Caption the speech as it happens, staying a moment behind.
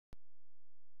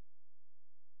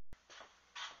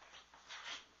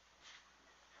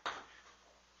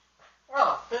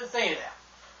Couldn't say that.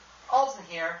 Also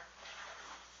here,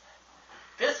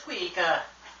 this week, a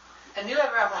new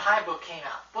Ever After High book came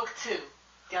out. Book 2,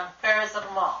 The Unfairest of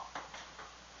Them All.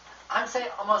 I'm saying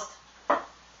almost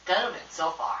done with it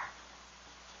so far.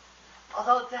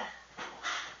 Although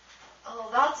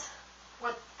that's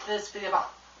what this video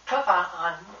about.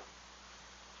 Profile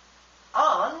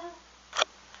on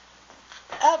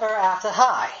Ever After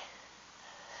High.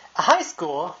 A high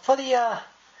school for the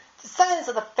descendants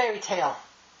of the fairy tale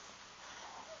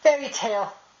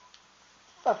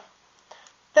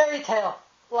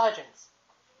legends.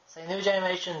 Say New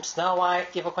Generation, Snow White,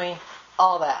 Evil Queen,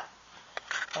 all that.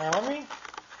 And I'm wondering,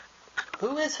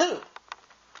 who is who?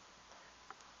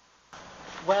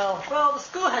 Well, the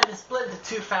school had been split into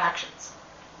two factions,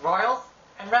 Royals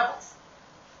and Rebels.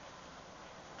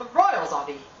 The Royals are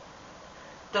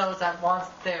those that want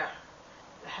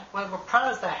were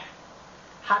promised their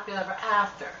happy ever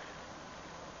after.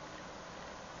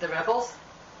 The Rebels,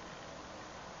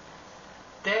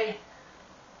 they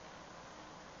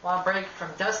want to break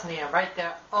from destiny and write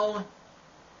their own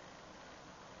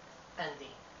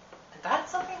ending. And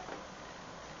that's something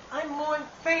I'm more in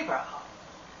favor of.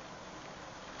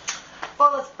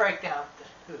 Well, let's break down the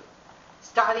who.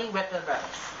 Starting with the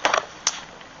Rebels.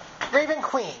 Raven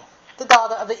Queen, the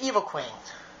daughter of the Evil Queen.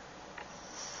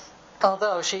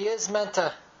 Although she is meant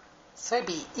to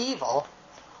be evil,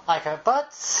 like her,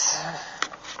 but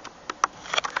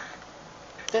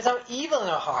there's no evil in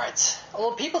her heart.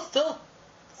 Although people still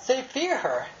fear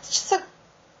her. It's just a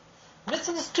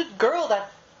misunderstood girl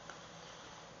that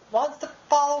wants to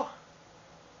follow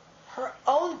her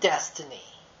own destiny.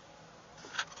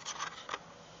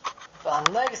 But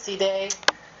on Legacy Day,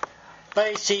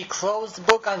 she closed the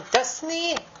book on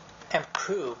destiny and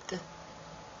proved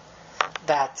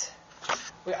that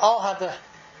we all have to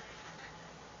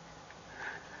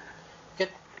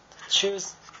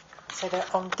choose their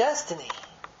own destiny.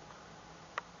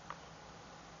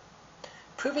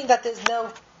 Proving that there's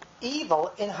no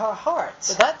evil in her heart.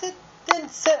 But that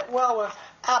didn't sit well with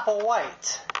Apple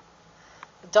White,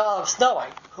 the daughter of Snow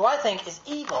White, who I think is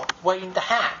evil waiting to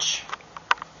hatch.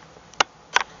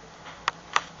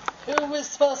 Who was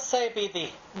supposed to be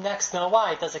the next Snow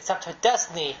White does accept her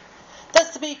destiny,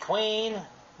 does to be queen,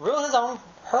 rule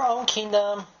her own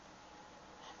kingdom,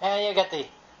 and you get the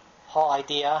whole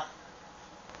idea.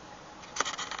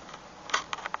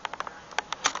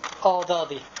 Although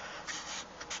the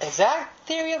exact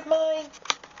theory of mine,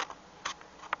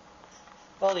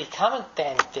 the common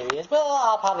theory is,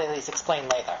 I'll probably at least explain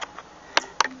later.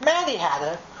 Maddie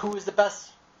Hatter, who is the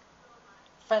best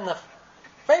friend of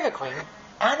Raven Queen,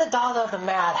 and the daughter of the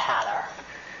Mad Hatter.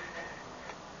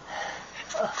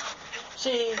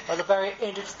 She was a very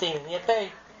interesting, yet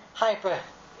very hypergenic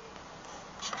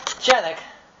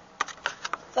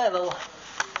little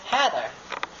Hatter.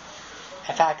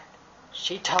 In fact,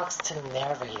 she talks to the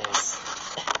narrators.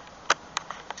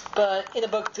 But in the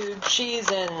book too, she's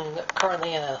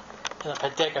currently in a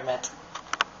predicament.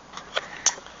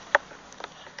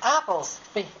 Apple's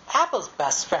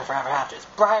best friend forever after is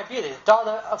Briar Beauty, the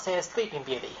daughter of Sleeping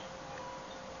Beauty.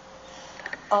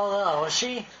 Although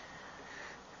she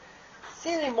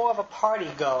seems to be more of a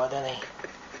party goer than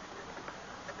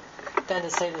to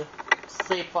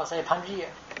sleep for 100 years.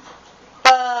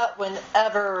 But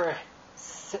whenever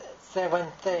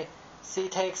she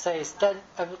takes a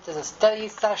study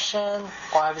session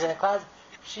or I was in a class,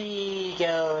 she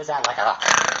goes out like a.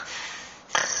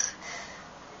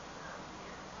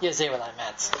 You see what I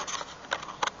meant.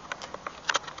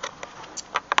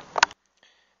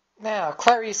 Now,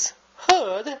 Clarice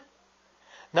Hood,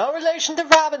 no relation to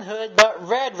Robin Hood, but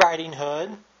Red Riding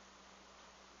Hood,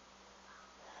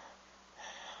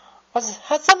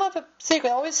 had some of a secret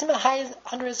always seemed to hide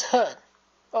under his hood.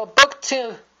 Well, book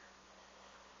 2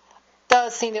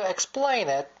 does seem to explain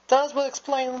it. Will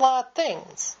explain a lot of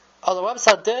things. Although the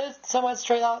website did somewhat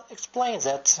straight out explains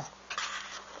it.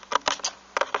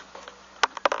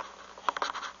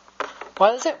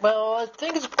 What is it? Well, I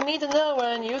think it's need to know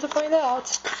and you to find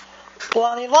out.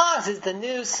 Lonnie Longs is the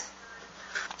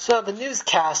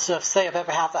newscaster of Say If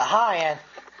Ever After High, and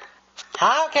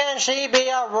how can she be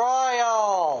a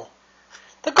royal?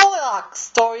 The Goldilocks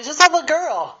story is just of a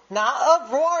girl, not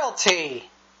of royalty.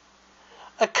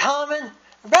 A common,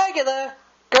 regular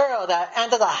girl that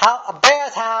enters a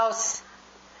bear's house,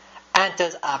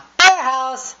 enters a bear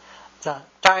house,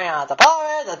 turning on the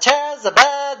power, the chairs, the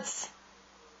beds.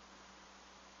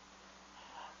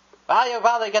 Well, you'll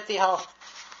probably get the whole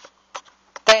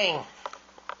thing.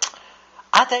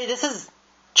 I tell you, this is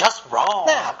just wrong.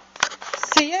 Now,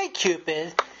 C.A.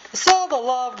 Cupid is sort of the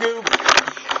love group.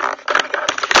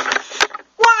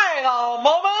 Why Wait a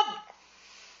moment!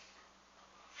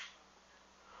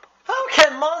 How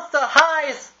can Monster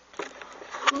High's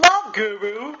love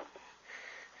guru,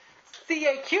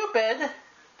 C.A. Cupid,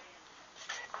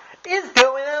 is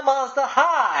doing at Monster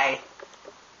High?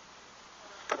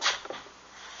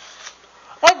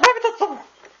 Like maybe that's some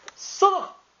sort of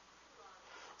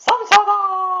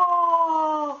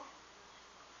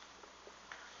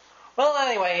Well,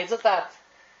 anyway, it's just that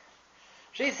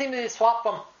she seems to be swapped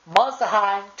from Monster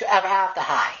High to Ever After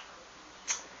High.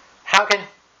 How can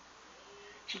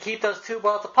she keep those two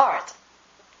worlds apart?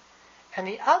 And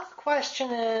the other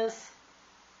question is,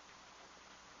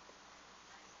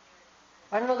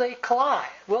 when will they collide?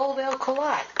 Will they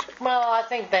collide? Well, I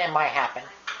think that might happen,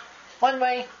 one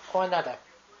way or another.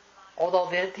 Although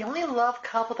they're the only love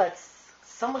couple that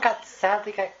someone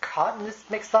sadly got caught in this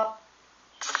mix-up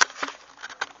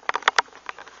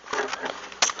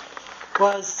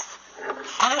was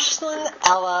Ashlyn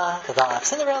Ella, the daughter of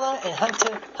Cinderella, and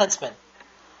Hunter Huntsman,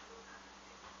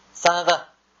 son of the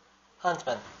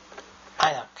Huntsman.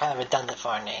 I know, kind of redundant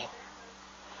for a name.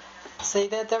 See,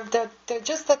 they're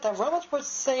just that the romance was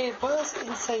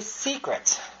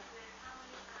secret.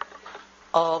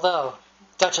 Although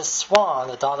Duchess Swan,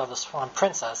 the daughter of the Swan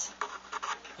Princess,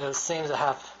 seems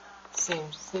a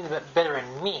bit bitter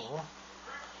and mean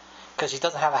because she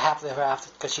doesn't have a happily ever after.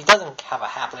 Because she doesn't have a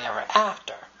happily ever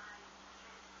after.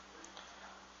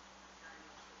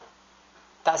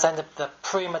 That's ended up the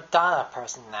prima donna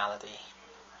personality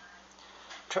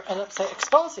to end up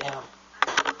exposing him,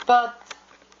 but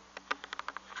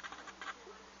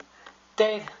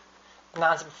they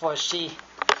announced it before she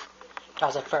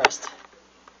does it first.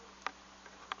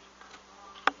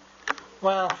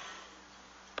 Well,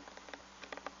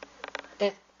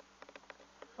 it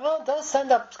does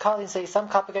end up causing some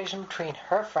complication between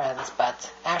her friends,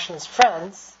 but Ashlyn's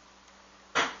friends.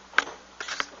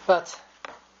 But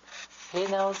he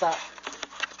knows that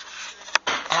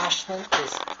Ashlyn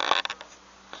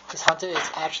is Hunter is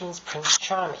Ashlyn's Prince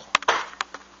Charming.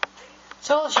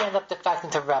 So she ends up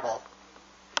defecting to Rebel.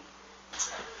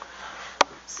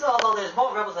 So although there's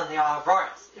more rebels than there are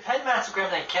royals, if Headmaster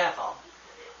Grimm ain't careful,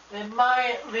 it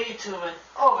might lead to an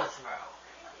overthrow.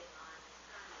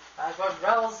 That's what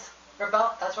rebels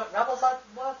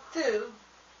want to do.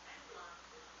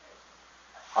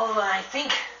 Although I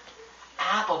think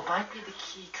Apple might be the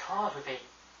key card with a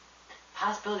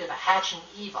possibility of a hatching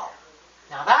evil.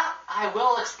 Now that I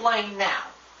will explain now.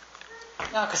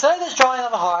 Now consider this drawing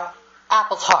of a heart,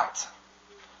 Apple's heart.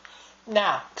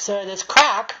 Now consider this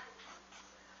crack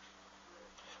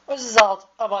was a result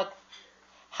of what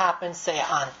happened, say,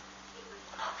 on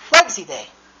Legacy Day.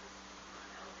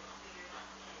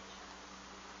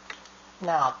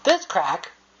 Now, this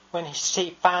crack, when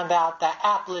she found out that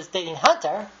Apple is dating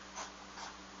Hunter,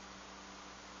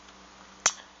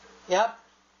 yep,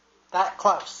 that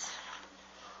close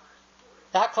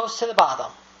to the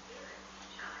bottom.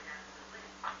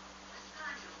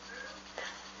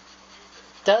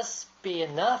 Does be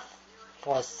enough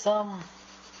for some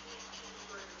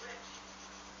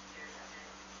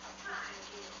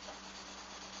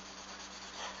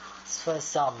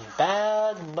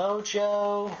bad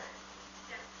mojo.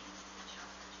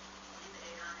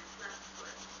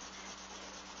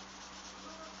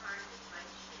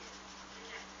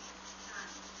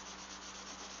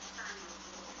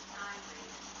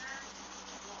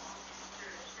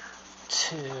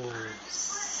 To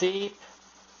seep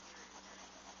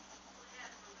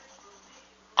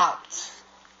out.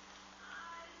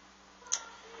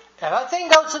 If that thing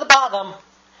goes to the bottom,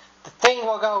 the thing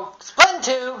will go split in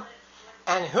two,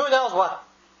 and who knows what?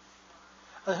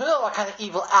 And who knows what kind of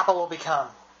evil Apple will become?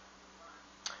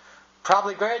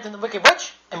 Probably greater than the Wicked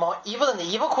Witch, and more evil than the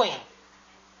Evil Queen.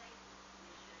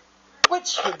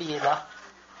 Which would be enough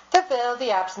to fill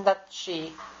the absence that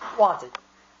she wanted.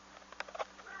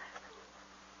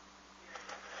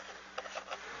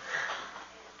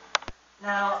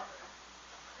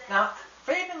 Now,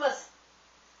 Raven was,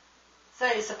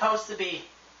 say, supposed to be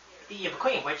the Evil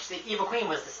Queen, which the Evil Queen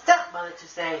was the stepmother to,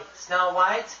 say, Snow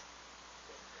White.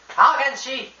 How can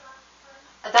she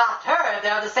adopt her if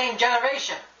they're the same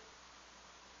generation?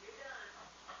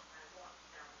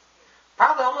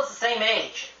 Probably almost the same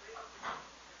age.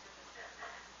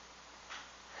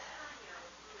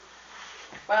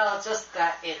 Well, it's just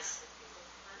that there's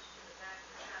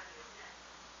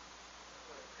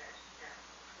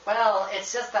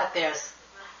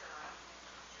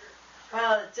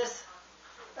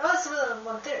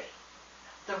one theory.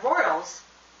 The royals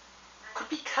could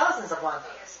be cousins of one another.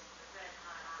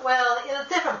 Well, in a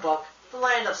different book, The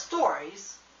Land of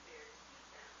Stories,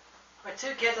 where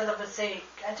two kids end up in, say,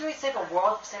 entering, say, a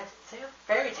world of, say,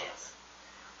 fairy tales,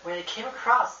 where they came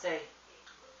across, say,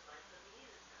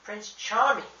 Prince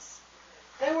Charmings.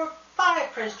 There were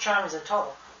 5 Prince Charmings in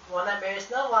total. One that married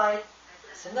Snow White,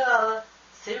 Cinderella,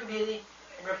 Sleeping Beauty,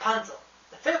 and Rapunzel.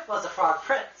 The 5th was the Frog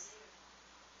Prince.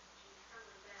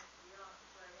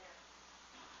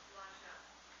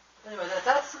 Anyway,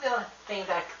 that's the only thing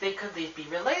that they could be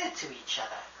related to each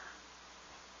other.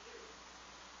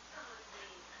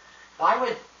 Why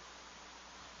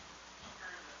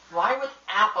would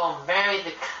Apple marry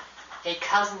a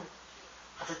cousin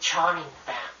of the Charming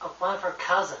of one of her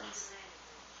cousins?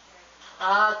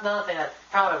 Another thing that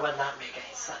probably would not make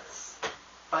any sense.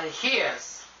 But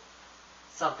here's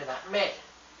something that may.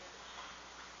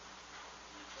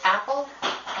 Apple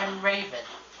and Raven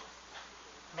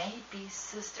may be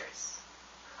sisters.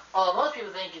 Although most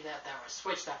people thinking that they were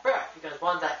switched at birth because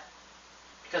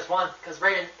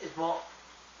Raven is more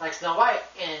like Snow White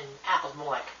and Apple's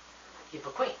more like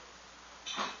Evil Queen.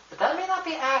 But that may not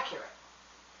be accurate.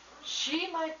 They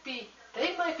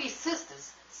might be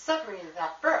sisters separated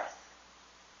at birth.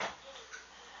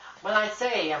 When I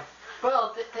say, the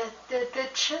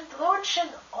lower chin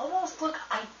almost look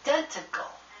identical,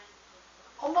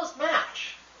 almost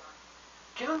match.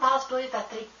 Given the possibility that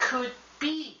they could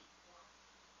be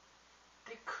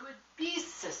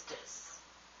sisters.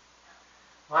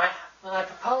 When I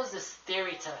propose this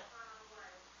theory,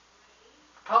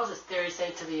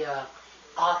 say, to the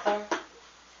author,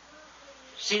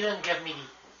 she didn't give me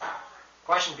the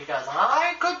question because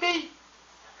I could be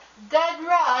dead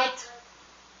right.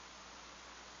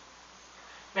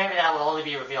 Maybe that will only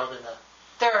be revealed in the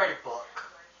 3rd book.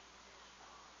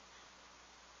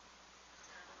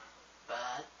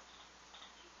 But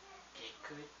it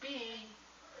could be.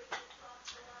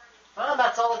 Well,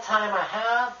 that's all the time I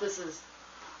have. This is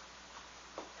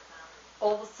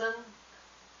Olson.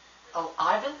 Oh,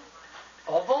 Ivan?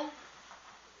 Oval?